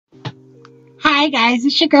Hi guys,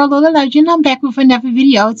 it's your girl Lola Legend. I'm back with another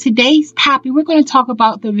video. Today's topic, we're going to talk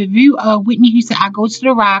about the review of Whitney Houston, I Go to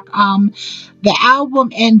the Rock, the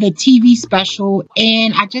album and the TV special.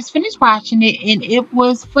 And I just finished watching it and it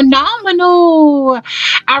was phenomenal.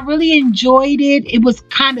 I really enjoyed it. It was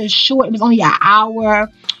kind of short. It was only an hour.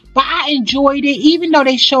 But I enjoyed it, even though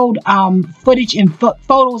they showed footage and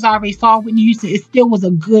photos I already saw of Whitney Houston. It still was a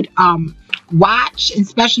good watch,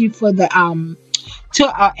 especially for the to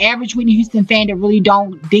an average Whitney Houston fan that really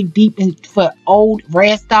don't dig deep in for old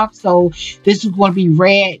rare stuff. So this is going to be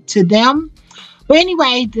rare to them. But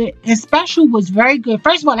anyway, the special was very good.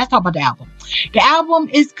 First of all, let's talk about the album. The album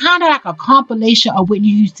is kind of like a compilation of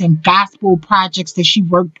Whitney Houston gospel projects that she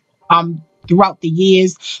worked throughout the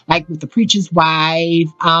years, like with The Preacher's Wife,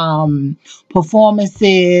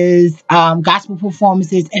 performances, gospel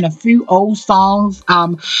performances, and a few old songs.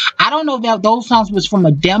 I don't know if those songs was from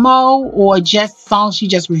a demo or just songs she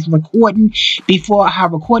just was recording before her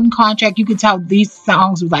recording contract. You could tell these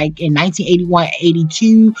songs was like in 1981,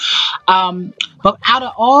 82. But out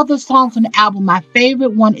of all the songs on the album, my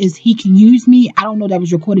favorite one is He Can Use Me. I don't know if that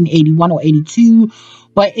was recorded in 81 or 82.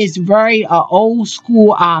 But it's very old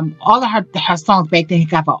school. All of her songs back then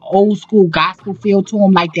got an old school gospel feel to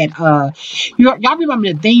them, like that. Y'all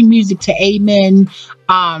remember the theme music to Amen?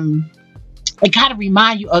 It kind of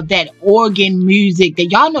remind you of that organ music that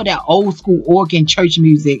y'all know, that old school organ church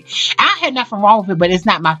music. I had nothing wrong with it, but it's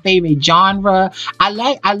not my favorite genre.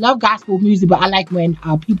 I love gospel music, but I like when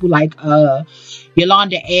people like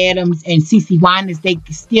Yolanda Adams and CeCe Winans, they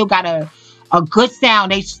still got a good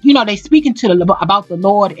sound. They speaking about the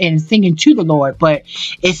Lord and singing to the Lord, but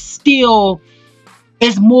it's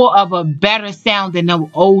more of a better sound than the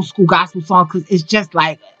old school gospel song, because it's just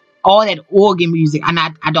like all that organ music, and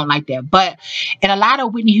I don't like that. But in a lot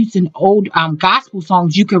of Whitney Houston old gospel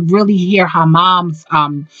songs, you can really hear her mom's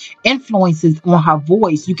influences on her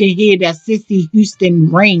voice. You can hear that Sissy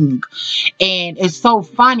Houston ring, and it's so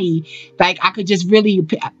funny. Like, I could just really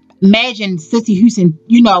imagine Sissy Houston,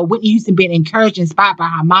 Whitney Houston being encouraged, inspired by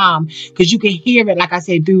her mom, because you can hear it, like I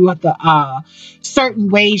said, through the certain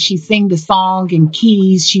ways she sang the song and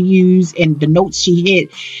keys she used and the notes she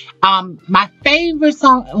hit. My favorite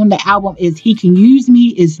song on the album is He Can Use Me.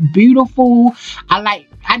 It's beautiful. I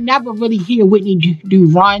never really hear Whitney do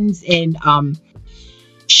runs, and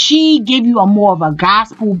she give you a more of a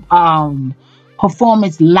gospel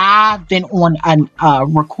performance live than on a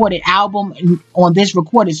recorded album. And on this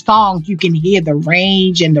recorded song, you can hear the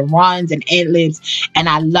range and the runs and ad-libs, and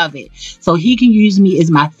I love it. So He Can Use Me is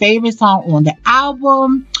my favorite song on the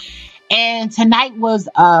album. And tonight was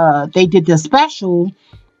they did the special,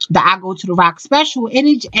 the I Go to the Rock special, and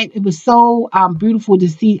it was so beautiful to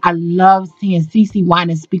see. I love seeing CeCe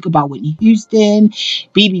Winans speak about Whitney Houston.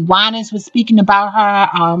 BB Winans was speaking about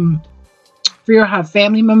her. Three of her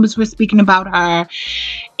family members were speaking about her,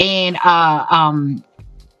 and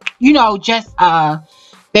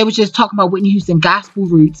they were just talking about Whitney Houston gospel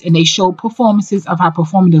roots, and they showed performances of her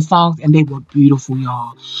performing the songs, and they were beautiful,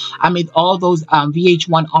 y'all. I mean, all those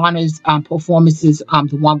VH1 honors performances,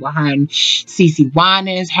 the one with her and CeCe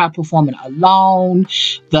Winans, her performing alone.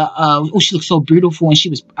 She looked so beautiful, and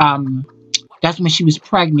she was that's when she was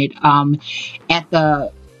pregnant. At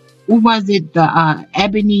the what was it? The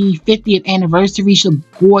Ebony 50th anniversary. She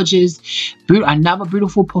looked gorgeous. Another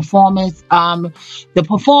beautiful performance. The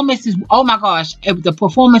performance is, oh my gosh, the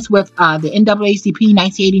performance with the NAACP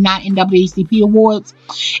 1989 NAACP Awards,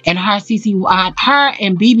 and her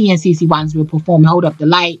and BB and CeCe Winans were performing Hold Up the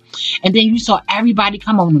Light. And then you saw everybody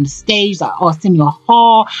come on the stage, like Arsenio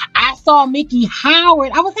Hall. I saw Mickey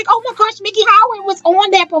Howard. I was like, oh my gosh, Mickey Howard was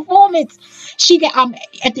on that performance. She got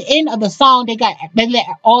at the end of the song, they let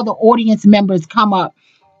all the audience members come up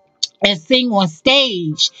and sing on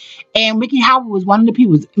stage, and Mickey Howard was one of the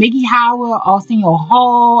people. Mickey Howard, Arsenio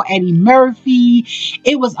Hall, Eddie Murphy.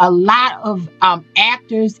 It was a lot of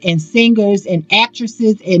actors and singers and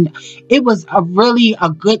actresses, and it was really a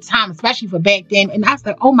good time, especially for back then. And I was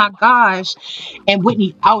like, oh my gosh. And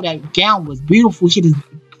Whitney, that gown was beautiful. She had this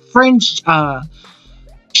fringed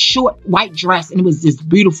short white dress, and it was just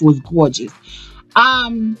beautiful. It was gorgeous.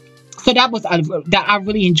 So that was that I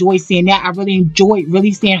really enjoyed seeing that. I really enjoyed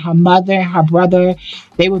seeing her mother and her brother.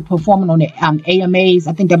 They were performing on the AMAs.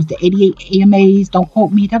 I think that was the 88 AMAs. Don't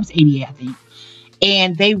quote me. That was 88, I think.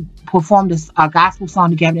 And they performed this gospel song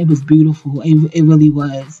together. It was beautiful. It really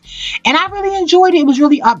was. And I really enjoyed it. It was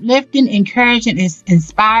really uplifting, encouraging, and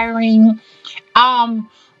inspiring.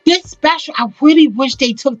 This special, I really wish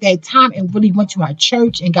they took that time and really went to our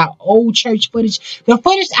church and got old church footage. The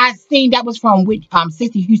footage I seen, that was from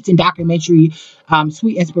Sissy Houston documentary,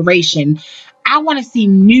 Sweet Inspiration. I want to see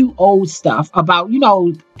new old stuff about,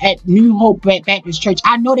 at New Hope Baptist Church.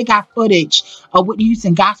 I know they got footage of Whitney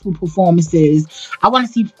Houston gospel performances. I want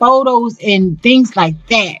to see photos and things like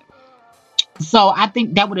that. So I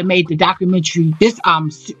think that would have made the documentary, this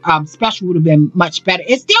special would have been much better.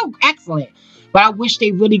 It's still excellent, but I wish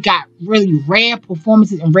they really got really rare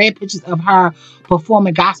performances and rare pictures of her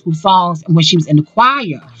performing gospel songs when she was in the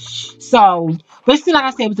choir. So, but still, like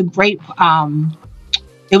I said, it was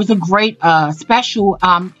a great special.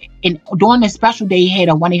 And during the special, they had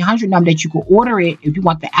a 1-800 number that you could order it if you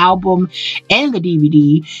want the album and the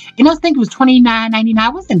DVD. And I think it was $29.99.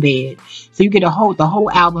 It wasn't bad. So you get the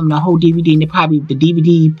whole album, the whole DVD, and the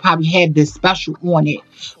DVD probably had this special on it.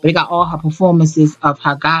 But it got all her performances of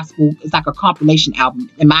her gospel. It's like a compilation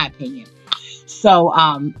album, in my opinion. So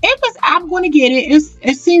I'm going to get it.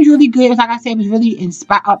 It seems really good. Like I said, it was really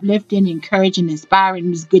uplifting, encouraging, inspiring. It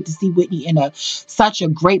was good to see Whitney in such a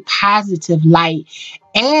great positive light.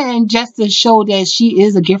 And just to show that she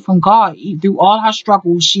is a gift from God. Through all her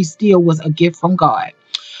struggles, she still was a gift from God.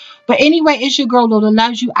 But anyway, it's your girl Lola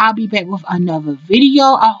Loves You. I'll be back with another video.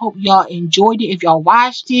 I hope y'all enjoyed it. If y'all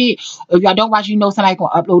watched it, or if y'all don't watch it, somebody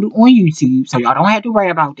going to upload it on YouTube. So y'all don't have to worry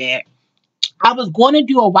about that. I was going to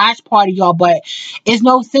do a watch party, y'all, but it's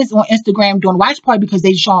no sense on Instagram doing a watch party because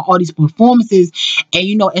they showing all these performances. And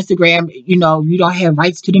Instagram, you don't have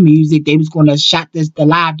rights to the music. They was going to shut the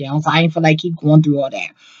live down. So I didn't feel like keep going through all that.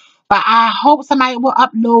 But I hope somebody will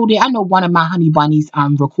upload it. I know one of my honey bunnies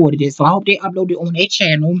recorded it. So I hope they upload it on their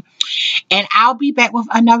channel. And I'll be back with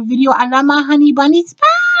another video. I love my honey bunnies.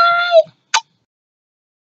 Bye.